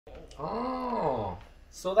Oh,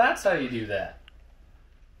 so that's how you do that.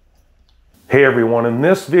 Hey everyone, in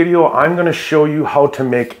this video I'm going to show you how to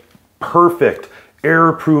make perfect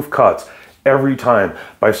error-proof cuts every time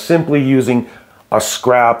by simply using a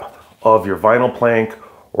scrap of your vinyl plank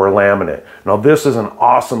or laminate. Now this is an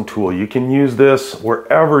awesome tool. You can use this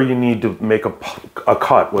wherever you need to make a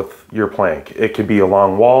cut with your plank. It could be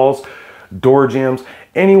along walls, door jambs,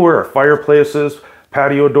 anywhere, fireplaces,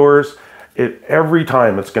 patio doors. Every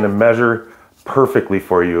time it's going to measure perfectly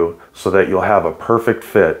for you so that you'll have a perfect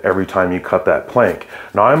fit every time you cut that plank.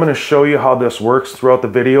 Now I'm going to show you how this works throughout the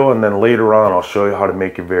video, and then later on I'll show you how to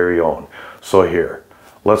make your very own. So here,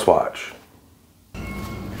 let's watch.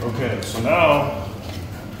 Okay, so now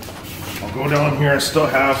I'll go down here. I still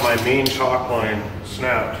have my main chalk line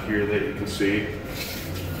snapped here that you can see,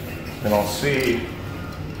 and I'll see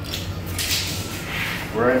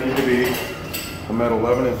where I need to be. I'm at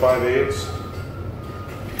 11 5/8.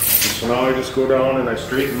 So now I just go down and I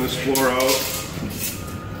straighten this floor out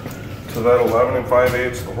to that 11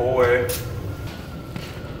 5/8 the whole way.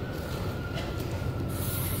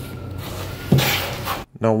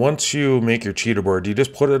 Now once you make your cheater board, you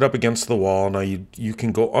just put it up against the wall. Now you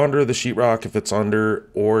can go under the sheetrock if it's under,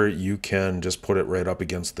 or you can just put it right up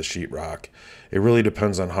against the sheetrock. It really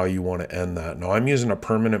depends on how you want to end that. Now I'm using a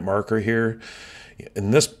permanent marker here,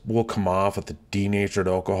 and this will come off with the denatured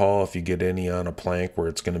alcohol if you get any on a plank where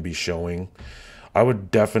it's going to be showing. I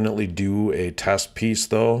would definitely do a test piece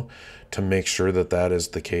though to make sure that that is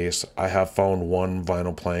the case. I have found one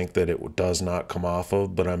vinyl plank that it does not come off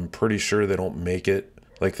of, but I'm pretty sure they don't make it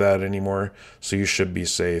like that anymore, so you should be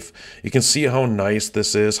safe. You can see how nice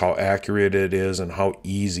this is, how accurate it is, and how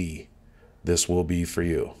easy this will be for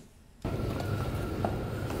you.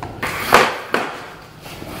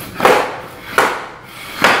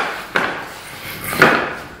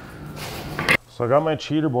 So I got my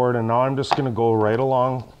cheater board, and now I'm just gonna go right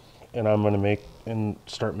along and I'm gonna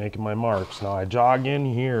start making my marks. Now I jog in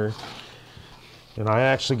here, and I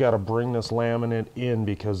actually got to bring this laminate in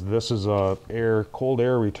because this is a cold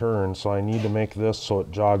air return, so I need to make this so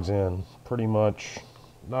it jogs in pretty much,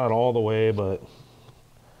 not all the way, but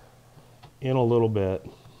in a little bit.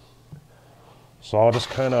 So I'll just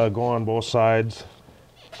kind of go on both sides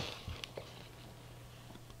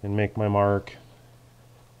and make my mark.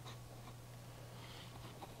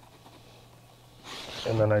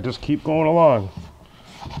 And then I just keep going along,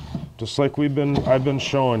 just like I've been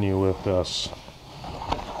showing you with this.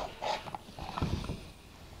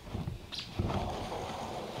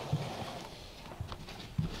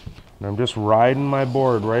 And I'm just riding my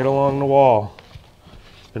board right along the wall,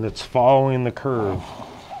 and it's following the curve.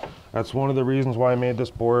 That's one of the reasons why I made this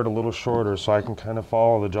board a little shorter, so I can kind of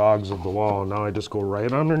follow the jogs of the wall. Now I just go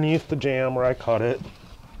right underneath the jamb where I cut it,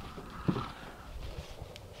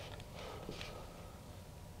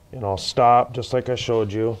 and I'll stop just like I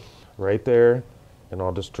showed you right there, and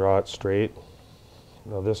I'll just draw it straight.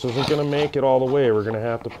 Now this isn't going to make it all the way. We're going to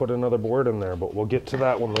have to put another board in there, but we'll get to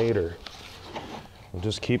that one later. We'll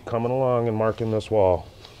just keep coming along and marking this wall.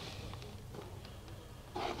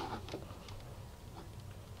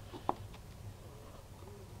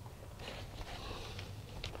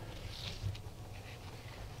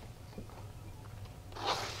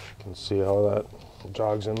 You can see how that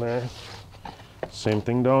jogs in there. Same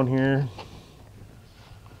thing down here.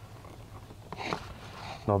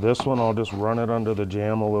 Now this one, I'll just run it under the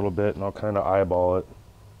jamb a little bit, and I'll kind of eyeball it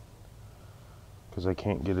because I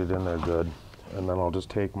can't get it in there good. And then I'll just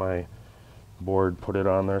take my board, put it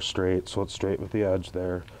on there straight, so it's straight with the edge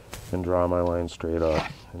there, and draw my line straight up,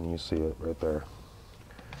 and you see it right there.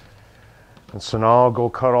 And so now I'll go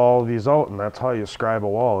cut all of these out, and that's how you scribe a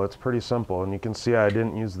wall. It's pretty simple, and you can see I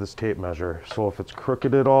didn't use this tape measure, so if it's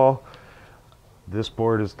crooked at all, this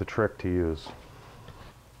board is the trick to use.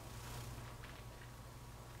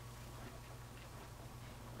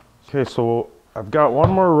 Okay, so I've got one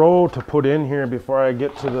more row to put in here before I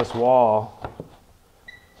get to this wall.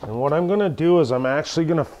 And what I'm going to do is I'm actually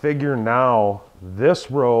going to figure now this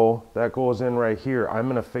row that goes in right here. I'm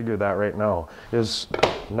going to figure that right now.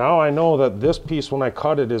 Now I know that this piece, when I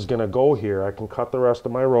cut it, is going to go here. I can cut the rest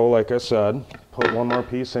of my row like I said, put one more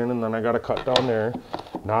piece in, and then I got to cut down there.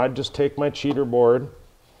 Now I'd just take my cheater board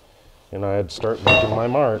and I'd start making my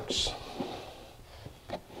marks.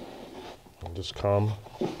 And just come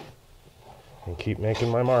and keep making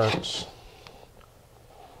my marks.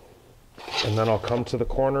 And then I'll come to the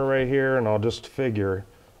corner right here, and I'll just figure,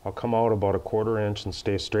 I'll come out about 1/4 inch and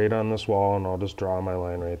stay straight on this wall, and I'll just draw my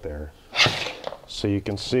line right there. So you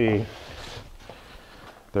can see,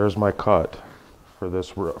 there's my cut for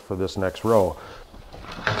this next row.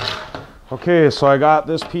 Okay, so I got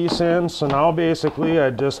this piece in, so now basically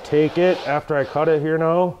I just take it after I cut it here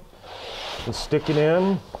now and stick it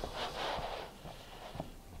in,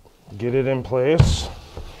 get it in place,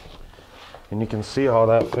 and you can see how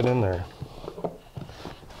that fit in there.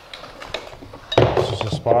 This is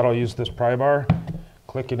the spot I'll use this pry bar,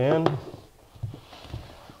 click it in.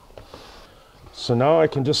 So now I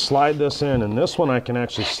can just slide this in, and this one I can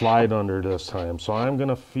actually slide under this time. So I'm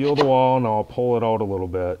gonna feel the wall and I'll pull it out a little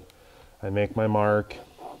bit. I make my mark,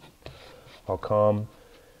 I'll come,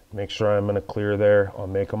 make sure I'm gonna clear there, I'll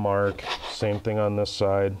make a mark, same thing on this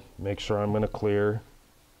side, make sure I'm gonna clear,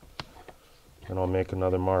 and I'll make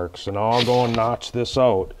another mark. So now I'll go and notch this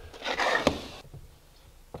out.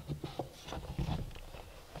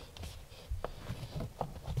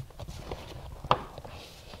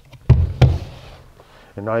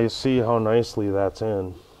 And now you see how nicely that's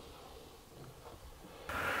in.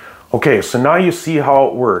 Okay, so now you see how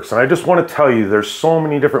it works. And I just want to tell you, there's so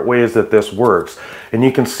many different ways that this works. And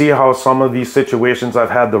you can see how some of these situations I've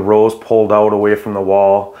had the rows pulled out away from the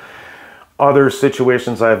wall. Other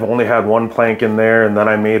situations I've only had one plank in there, and then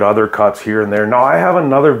I made other cuts here and there. Now I have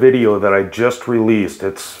another video that I just released.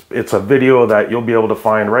 It's a video that you'll be able to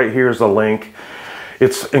find. Right here's a link.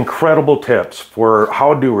 It's incredible tips for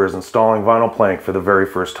how-doers installing vinyl plank for the very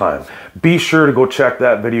first time. Be sure to go check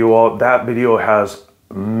that video out. That video has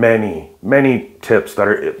many tips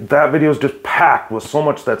that video is just packed with so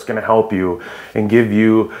much that's going to help you and give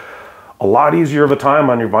you a lot easier of a time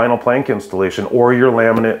on your vinyl plank installation or your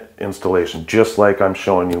laminate installation, just like I'm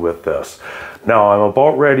showing you with this. Now I'm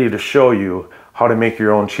about ready to show you how to make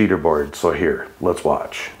your own cheater board. So here, let's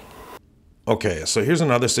watch. Okay, so here's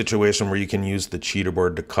another situation where you can use the cheater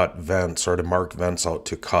board to cut vents or to mark vents out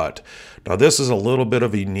to cut. Now this is a little bit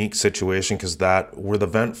of a unique situation because where the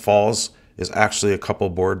vent falls is actually a couple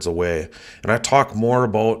boards away. And I talk more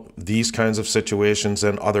about these kinds of situations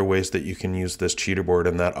and other ways that you can use this cheater board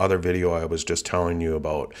in that other video I was just telling you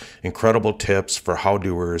about. Incredible tips for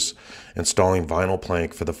how-doers installing vinyl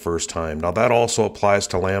plank for the first time. Now that also applies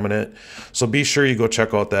to laminate, so be sure you go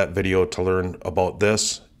check out that video to learn about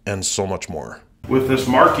this and so much more. With this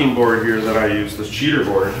marking board here that I use, this cheater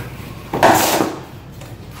board,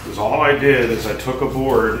 is all I did is I took a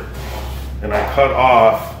board and I cut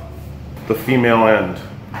off the female end.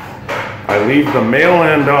 I leave the male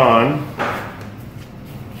end on,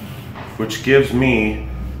 which gives me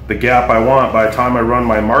the gap I want. By the time I run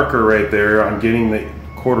my marker right there, I'm getting the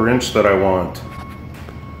 1/4 inch that I want.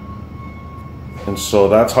 And so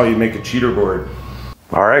that's how you make a cheater board.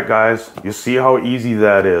 All right, guys, you see how easy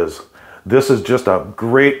that is. This is just a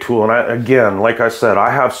great tool. And again, like I said,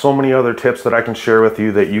 I have so many other tips that I can share with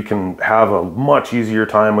you that you can have a much easier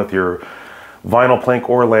time with your vinyl plank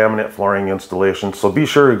or laminate flooring installation. So be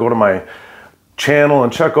sure to go to my channel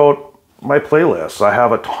and check out my playlists. I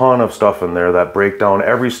have a ton of stuff in there that break down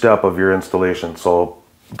every step of your installation. So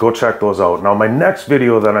go check those out. Now my next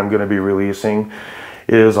video that I'm going to be releasing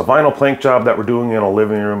is a vinyl plank job that we're doing in a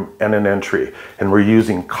living room and an entry. And we're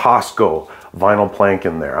using Costco vinyl plank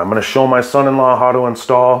in there. I'm going to show my son-in-law how to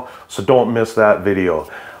install, so don't miss that video.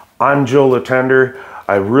 I'm Joe Latender.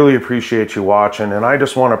 I really appreciate you watching, and I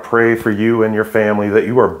just want to pray for you and your family that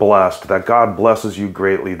you are blessed, that God blesses you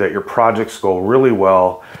greatly, that your projects go really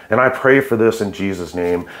well. And I pray for this in Jesus'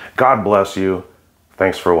 name. God bless you.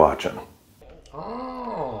 Thanks for watching.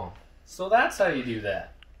 Oh, so that's how you do that.